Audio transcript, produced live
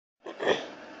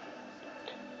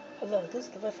Hello, this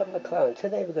is the Red from the Clown.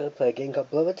 Today we're gonna play a game called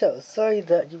Blow a Toe. Sorry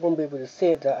that you won't be able to see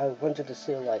it. That I wanted to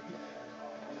see it like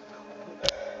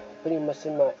pretty much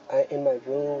in my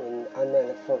room, and I'm not in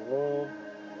the front room,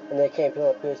 and I can't put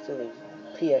up here to the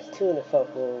PS2 in the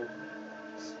front room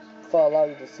for allow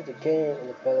you to see the game in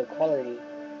a better quality.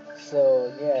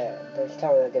 So yeah, this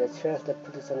time I get a chance to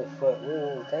put this in the front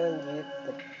room, then you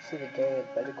get to see the game in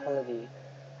better quality.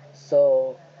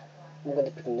 So I'm gonna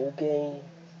pick a new game.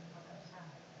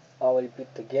 I already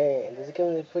beat the game, and this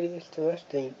game is pretty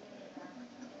interesting.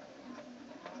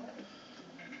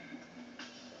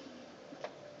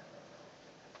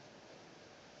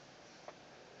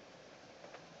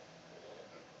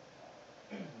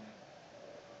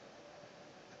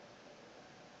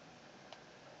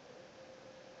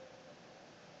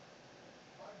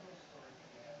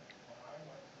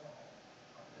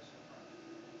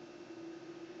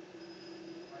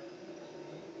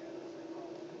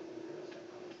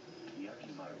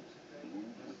 Yakimaru,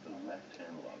 move with the left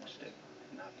analog stick,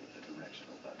 not with the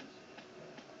directional button.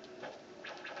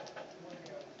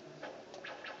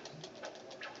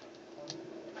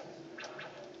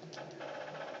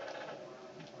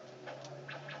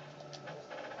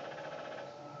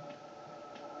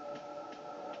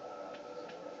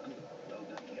 Good. Well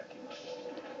done, Yakimaru.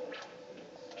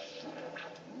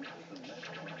 Move with the left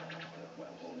analog stick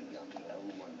while holding down the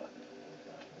L1 button.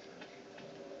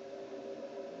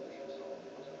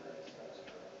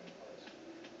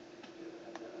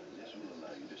 This will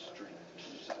allow you to straight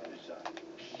from side to side.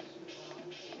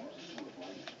 Use it to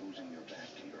avoid exposing your back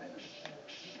to your enemy.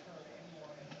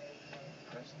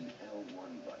 Press the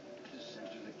L1 button to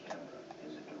center the camera in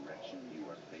the direction you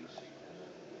are facing.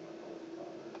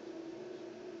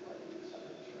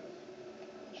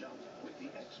 Jump with the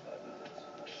X button.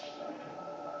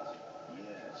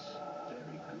 Yes,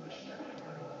 very good,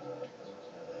 Yakimaru.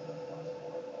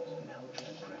 Now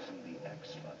try pressing the X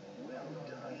button. Well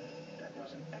done. That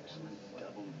was an excellent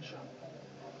double jump.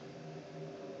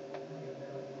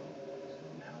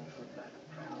 Now for battle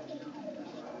practice. The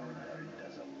square button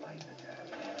does a light attack.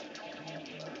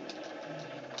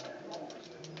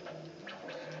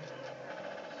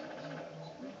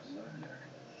 Quick learner.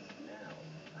 Now,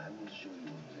 I will show you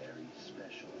a very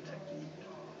special technique.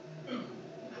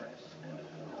 Press and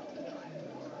hold the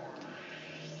triangle button.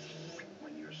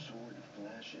 When your sword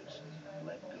flashes,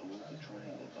 let go of the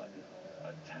triangle button.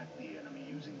 Attack the enemy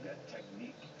using that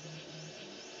technique.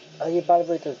 Oh yeah, by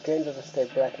the way, those games doesn't stay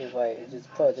black and white. It just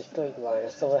part of the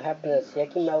storyline. So what happened is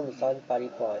Yakimaru loses all his body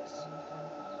parts.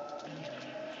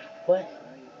 What?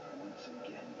 Try it once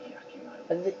again, Yakimaru. Press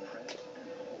And hold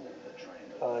the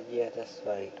triangle. Oh yeah, that's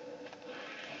right.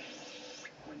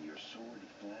 When your sword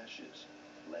flashes,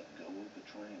 let go of the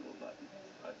triangle button.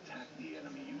 Attack the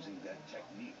enemy using that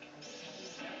technique.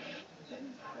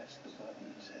 Then press the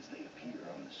buttons as they appear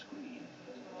on the screen.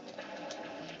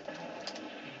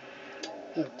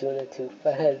 You're doing it too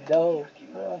fast. No.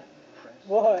 What?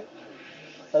 What?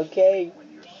 Okay.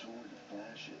 When your sword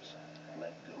flashes,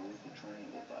 let go of the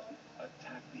triangle button.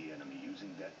 Attack the enemy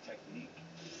using that technique.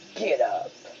 Get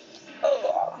up.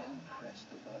 Ugh. Then press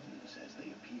the buttons as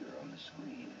they appear on the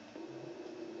screen.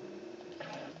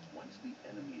 Once the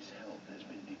enemy's health has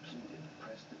been depleted,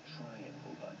 press the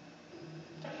triangle button.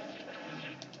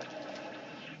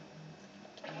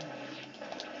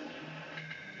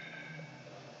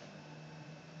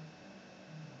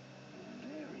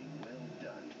 Very well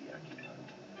done, Yakimaru.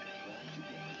 Try to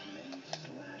get as many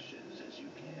slashes as you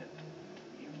can.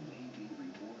 You may be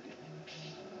rewarded.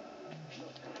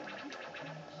 Look, your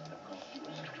attacks have cost you a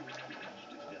spirit gauge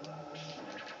to fill up.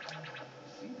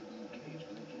 See the blue gauge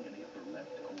blinking in the upper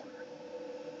left corner.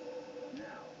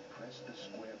 Now, press the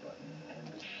square button and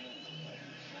the triangle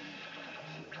button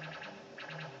simultaneously.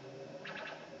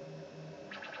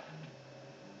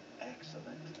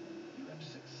 Excellent. You have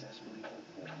successfully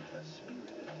performed a spirit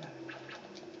attack.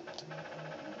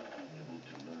 You will be able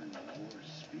to learn more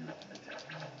spirit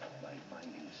attacks by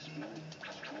finding spirit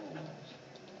scrolls.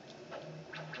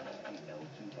 Press the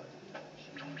L2 button to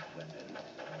change weapons.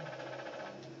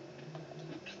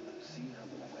 See how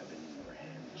the weapon in your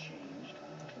hand changed?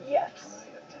 Yes. Try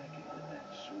attacking with that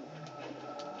sword.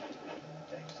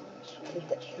 Excellent sword. Take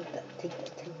that, take that, take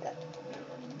that, take that. There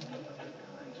are many other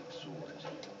kinds of swords.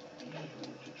 Be sure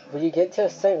to try. When you get to a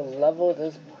certain level,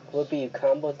 this will be a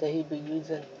combo that he'll be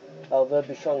using. I will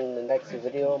be showing in the next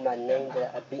video my name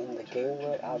that I've beaten the game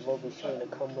with. I will be showing the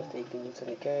combos that you can use in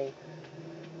the game.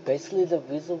 Basically, the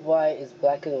reason why it's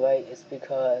black and white is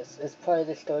because it's part of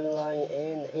the storyline,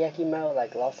 and Yakimaru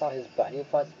like lost all his body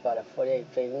parts by the 48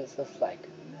 frames. It's like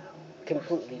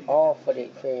completely all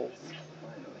 48 frames.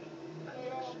 Finally, I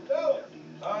will explain how to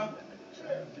use the weapon.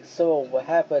 So what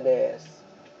happened is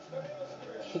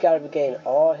he got to regain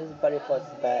all his body parts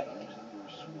back,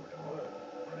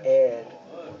 and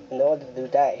in order to do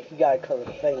that, he got to kill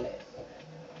the Fiend.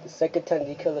 The second time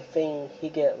you kill the Fiend, he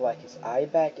get like his eye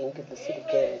back, and you get to see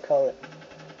the game in color.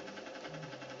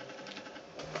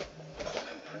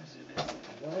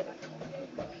 What?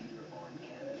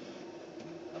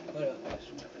 Hold up. This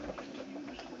weapon can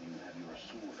be used when you have your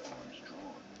sword arms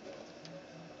drawn.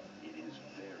 It is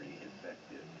very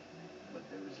effective, but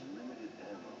there is limited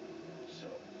ammo, so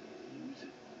use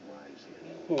it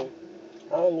wisely.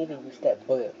 I don't need to use that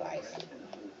bullet device.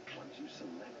 Once you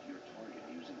select your target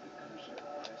using the cursor,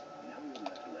 press now your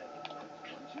left leg.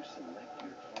 Once you select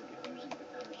your target using the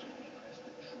cursor, press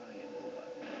the triangle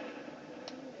button.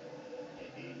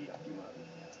 Hey, Yakimaru.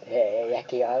 Hey,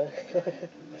 Yakimaru.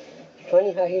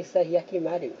 Funny how he said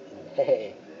Yakimaru.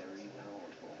 Hey. Very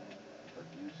powerful, but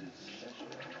uses special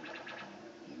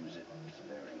ammo. Use it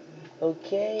sparingly.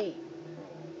 Okay.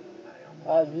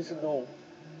 I I'm using no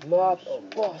mob of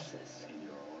bosses. in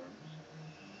your arms.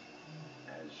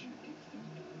 As you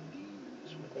defeat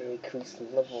demons with They them, increase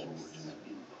swords levels. will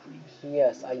increase.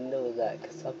 Yes, I know that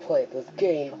because I played this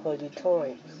game 100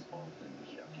 times. Use them often,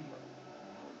 Yakimaru,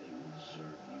 for they will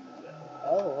serve you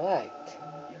well. Alright.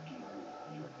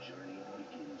 Yakimaru, your journey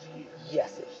begins here.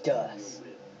 Yes, it Stay on does. your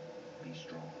rib. Be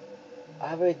strong.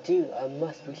 I will do. I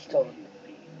must be strong.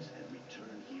 Fiends and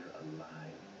return here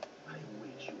alive. I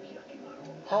await you,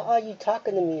 Yakimaru. How are you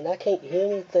talking to me and I can't hear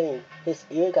anything? His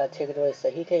ear got taken away, so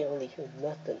he can't really hear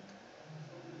nothing.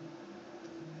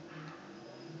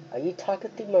 Are you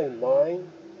talking through my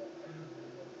mind?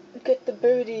 Look at the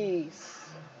birdies.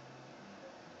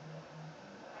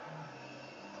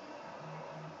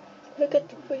 Look at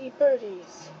the pretty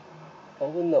birdies.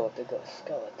 Oh no, they got a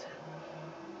skeleton.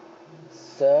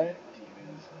 Sir?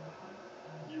 Demons.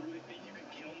 You really think you can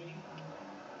kill me?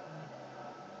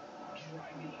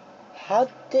 Try me. How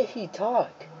did he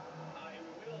talk? I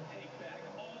will take back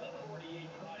all the 48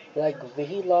 body Like parts. when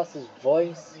he lost his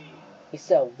voice, he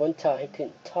said one time he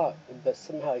couldn't talk, but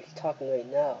somehow he's talking right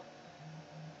now.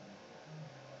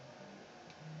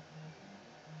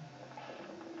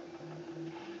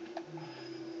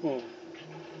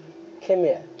 Come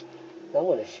here. I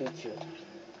want to shoot you.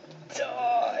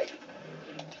 Die!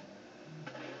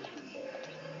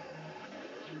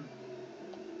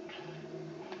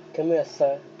 Come here,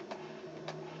 sir.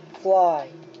 Fly.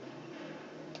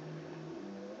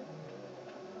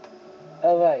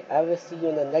 Alright, I will see you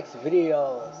in the next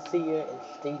video. See you and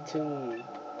stay tuned.